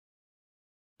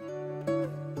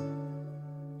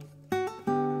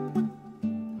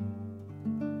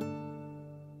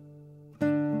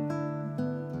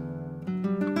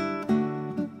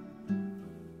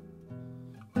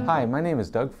Hi, my name is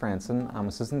Doug Franson. I'm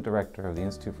Assistant Director of the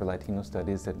Institute for Latino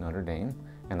Studies at Notre Dame,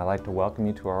 and I'd like to welcome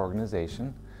you to our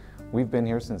organization. We've been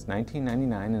here since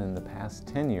 1999 and in the past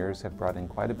 10 years have brought in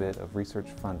quite a bit of research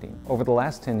funding. Over the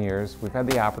last 10 years, we've had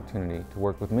the opportunity to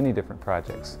work with many different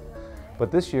projects.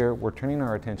 But this year, we're turning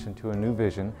our attention to a new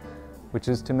vision, which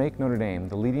is to make Notre Dame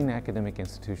the leading academic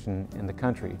institution in the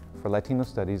country for Latino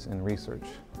studies and research.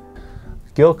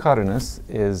 Gil Cardenas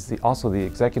is also the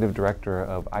Executive Director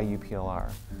of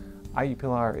IUPLR.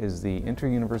 IUPLR is the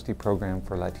Inter-University Program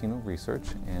for Latino Research,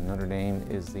 and Notre Dame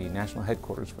is the national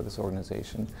headquarters for this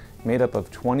organization, made up of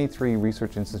 23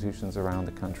 research institutions around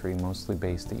the country, mostly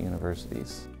based at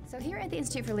universities. So here at the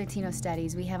Institute for Latino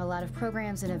Studies, we have a lot of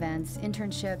programs and events,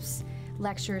 internships,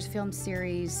 lectures, film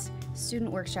series,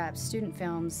 student workshops, student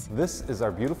films. This is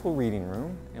our beautiful reading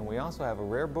room, and we also have a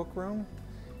rare book room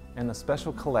and the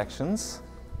special collections.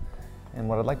 And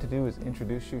what I'd like to do is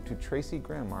introduce you to Tracy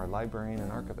Grimm, our librarian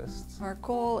and archivist. Our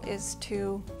goal is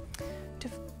to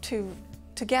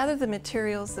gather the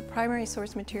materials, the primary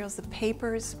source materials, the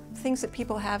papers, things that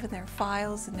people have in their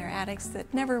files and their attics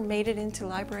that never made it into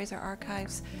libraries or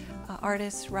archives,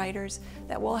 artists, writers,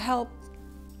 that will help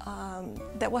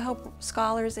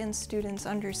scholars and students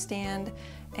understand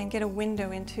and get a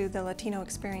window into the Latino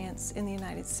experience in the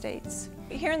United States.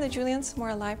 Here in the Julian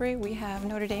Samora Library, we have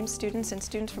Notre Dame students and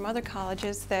students from other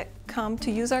colleges that come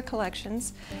to use our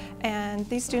collections, and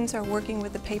these students are working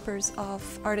with the papers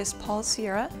of artist Paul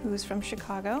Sierra, who's from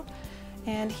Chicago,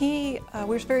 and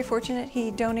we're very fortunate, he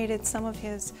donated some of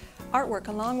his artwork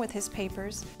along with his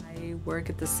papers. I work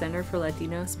at the Center for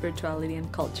Latino Spirituality and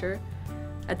Culture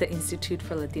at the Institute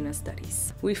for Latino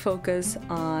Studies. We focus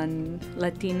on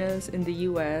Latinos in the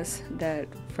US that,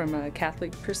 from a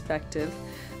Catholic perspective,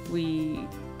 we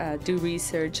do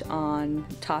research on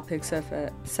topics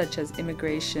such as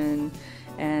immigration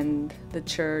and the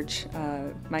church,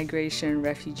 migration,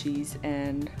 refugees,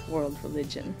 and world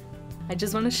religion. I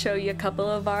just want to show you a couple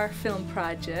of our film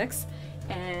projects,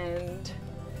 and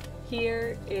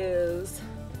here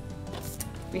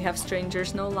we have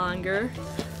Strangers No Longer,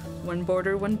 One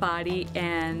Border, One Body,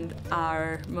 and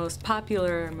our most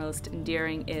popular, most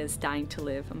endearing is Dying to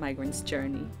Live, A Migrant's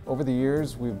Journey. Over the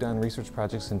years, we've done research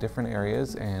projects in different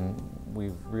areas, and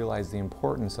we've realized the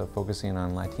importance of focusing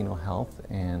on Latino health,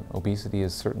 and obesity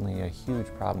is certainly a huge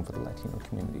problem for the Latino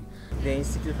community. The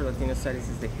Institute for Latino Studies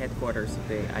is the headquarters of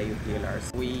the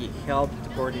IUPLRs. We help to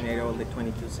coordinate all the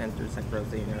 22 centers across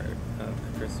the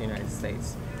United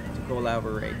States to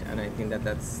collaborate, and I think that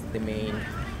that's the main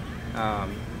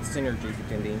synergy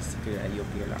between the Institute and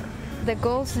IUPLR. The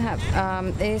goals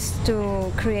is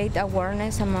to create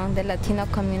awareness among the Latino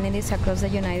communities across the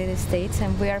United States,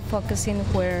 and we are focusing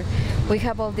where we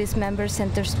have all these member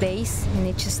centers based in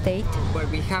each state. What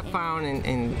we have found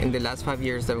in the last 5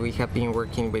 years that we have been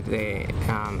working with the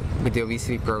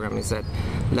obesity program is that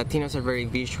Latinos are very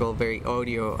visual, very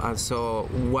audio, and so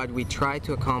what we tried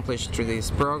to accomplish through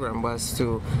this program was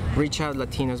to reach out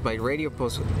Latinos by radio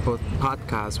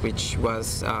podcast, which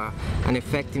was an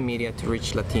effective media to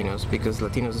reach Latinos, because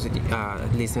Latinos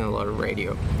listen a lot of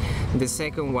radio. The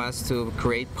second was to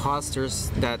create posters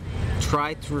that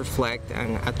try to reflect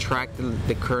and attract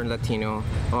the current Latino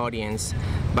audience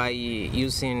by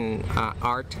using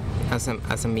art as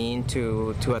a mean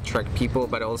to attract people,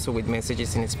 but also with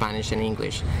messages in Spanish and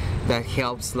English that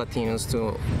helps Latinos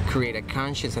to create a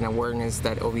conscious and awareness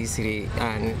that obesity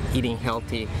and eating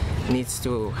healthy needs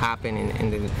to happen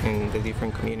in the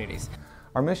different communities.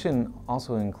 Our mission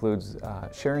also includes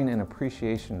sharing an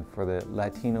appreciation for the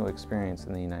Latino experience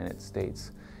in the United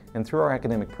States. And through our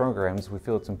academic programs, we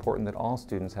feel it's important that all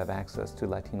students have access to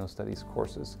Latino studies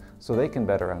courses so they can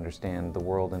better understand the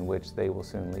world in which they will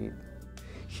soon lead.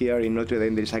 Here in Notre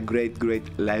Dame there is a great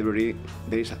library,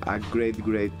 there is a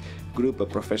great group of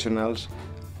professionals,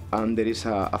 and there is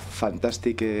a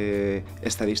fantastic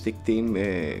statistic team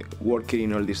working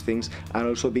in all these things, and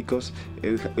also because we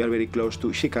are very close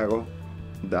to Chicago,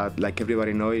 that, like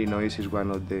everybody knows, Illinois is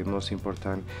one of the most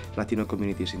important Latino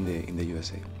communities in the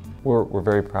USA. We're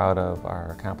very proud of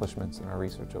our accomplishments in our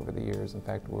research over the years. In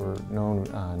fact, we're known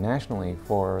nationally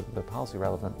for the policy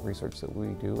relevant research that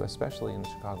we do, especially in the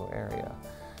Chicago area.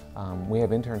 We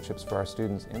have internships for our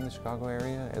students in the Chicago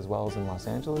area as well as in Los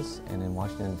Angeles and in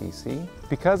Washington, D.C.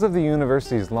 Because of the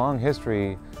university's long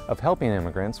history of helping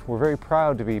immigrants, we're very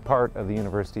proud to be part of the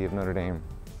University of Notre Dame.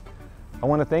 I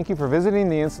want to thank you for visiting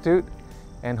the Institute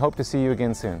and hope to see you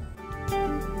again soon.